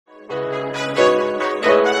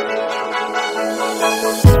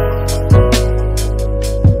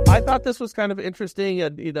thought this was kind of interesting.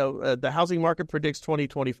 And, the housing market predicts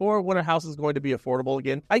 2024 when a house is going to be affordable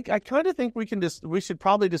again. I kind of think we should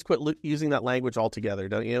probably just quit using that language altogether,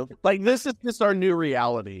 don't you? Like, this is just our new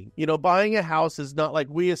reality. Buying a house is not like,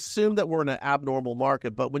 we assume that we're in an abnormal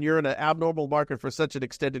market, but when you're in an abnormal market for such an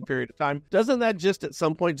extended period of time, doesn't that just at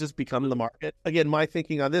some point just become the market? Again, my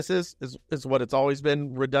thinking on this is what it's always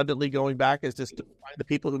been, redundantly going back, is just to find the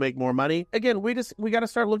people who make more money. Again, we got to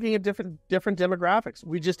start looking at different demographics.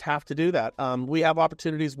 We just have to do that. We have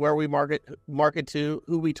opportunities where we market to,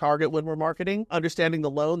 who we target when we're marketing, understanding the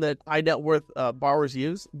loan that high net worth borrowers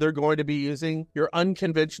use. They're going to be using your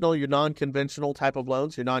unconventional, your non-conventional type of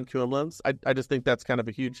loans, your non-QM loans. I just think that's kind of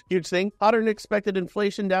a huge thing. Hotter than expected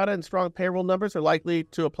inflation data and strong payroll numbers are likely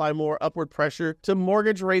to apply more upward pressure to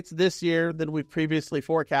mortgage rates this year than we've previously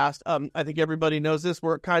forecast. I think everybody knows this.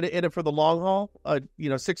 We're kind of in it for the long haul.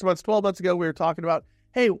 6 months, 12 months ago, we were talking about,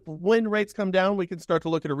 hey, when rates come down, we can start to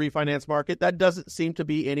look at a refinance market. That doesn't seem to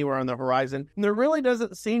be anywhere on the horizon. And there really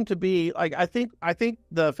doesn't seem to be, I think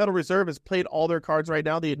the Federal Reserve has played all their cards right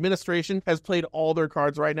now. The administration has played all their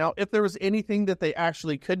cards right now. If there was anything that they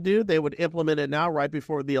actually could do, they would implement it now, right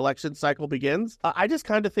before the election cycle begins. I just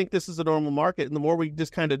kind of think this is a normal market. And the more we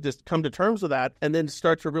just kind of come to terms with that and then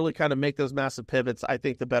start to really kind of make those massive pivots, I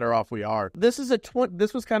think the better off we are. This was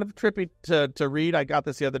kind of trippy to read. I got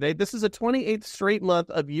this the other day. This is a 28th straight month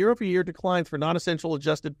of year-over-year declines for non-essential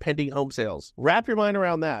adjusted pending home sales. Wrap your mind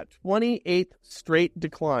around that. 28th straight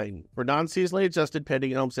decline for non-seasonally adjusted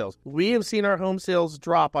pending home sales. We have seen our home sales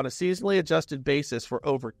drop on a seasonally adjusted basis for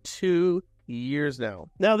over 2 years now.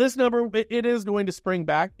 Now, this number, it is going to spring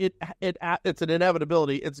back. It's an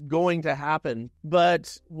inevitability. It's going to happen.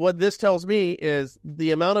 But what this tells me is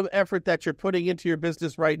the amount of effort that you're putting into your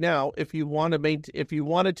business right now, if you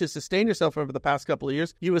wanted to sustain yourself over the past couple of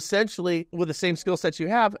years, you essentially, with the same skill sets you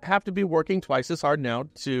have to be working twice as hard now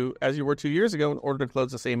as you were 2 years ago in order to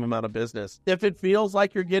close the same amount of business. If it feels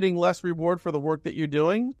like you're getting less reward for the work that you're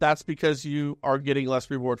doing, that's because you are getting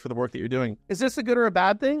less reward for the work that you're doing. Is this a good or a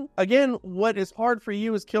bad thing? Again, what is hard for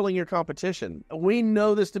you is killing your competition. We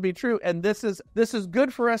know this to be true, and this is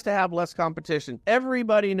good for us to have less competition.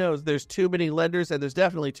 Everybody knows there's too many lenders, and there's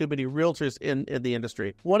definitely too many realtors in the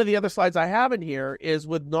industry. One of the other slides I have in here is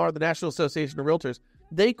with NAR, the National Association of Realtors.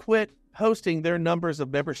 They quit posting their numbers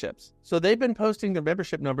of memberships. So they've been posting their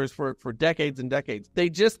membership numbers for decades and decades. They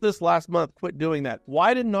just this last month quit doing that.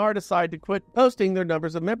 Why did NAR decide to quit posting their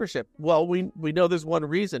numbers of membership? Well, we know there's one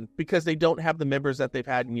reason, because they don't have the members that they've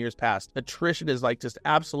had in years past. Attrition is just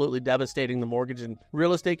absolutely devastating the mortgage and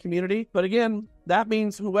real estate community. But again, that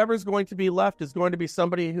means whoever's going to be left is going to be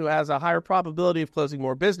somebody who has a higher probability of closing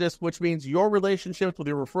more business, which means your relationships with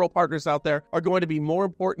your referral partners out there are going to be more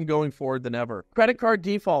important going forward than ever. Credit card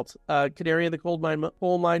defaults, canary in the coal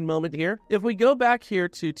mine moment here. If we go back here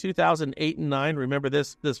to 2008 and 9, remember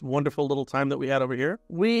this wonderful little time that we had over here,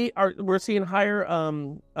 we're seeing higher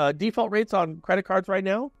default rates on credit cards right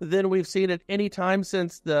now than we've seen at any time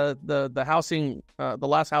since the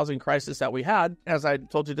last housing crisis that we had. As I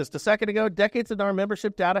told you just a second ago, decades of NAR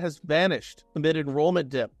membership data has vanished amid enrollment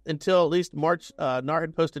dip until at least March. NAR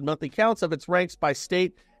had posted monthly counts of its ranks by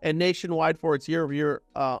state and nationwide for its year-over-year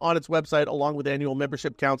on its website, along with annual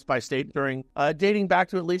membership counts by state dating back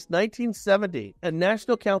to at least 1970 and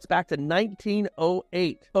national counts back to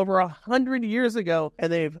 1908, over 100 years ago,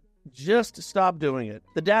 and they've just stopped doing it.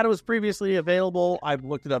 The data was previously available. I've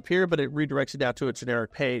looked it up here, but it redirects you down to a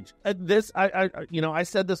generic page. I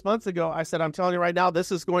said this months ago. I said, I'm telling you right now,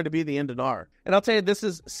 this is going to be the end of NAR. And I'll tell you, this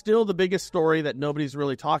is still the biggest story that nobody's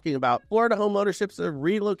really talking about. Florida home ownerships are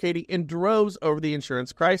relocating in droves over the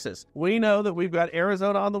insurance crisis. We know that we've got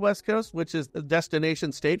Arizona on the West Coast, which is the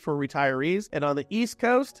destination state for retirees. And on the East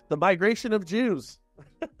Coast, the migration of Jews.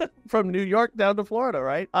 From New York down to Florida,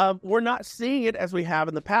 right? We're not seeing it as we have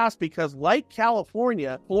in the past because, like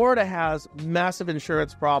California, Florida has massive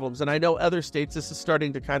insurance problems. And I know other states, this is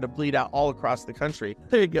starting to kind of bleed out all across the country.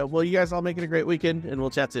 There you go. Well, you guys all make it a great weekend, and we'll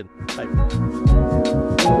chat soon. Bye.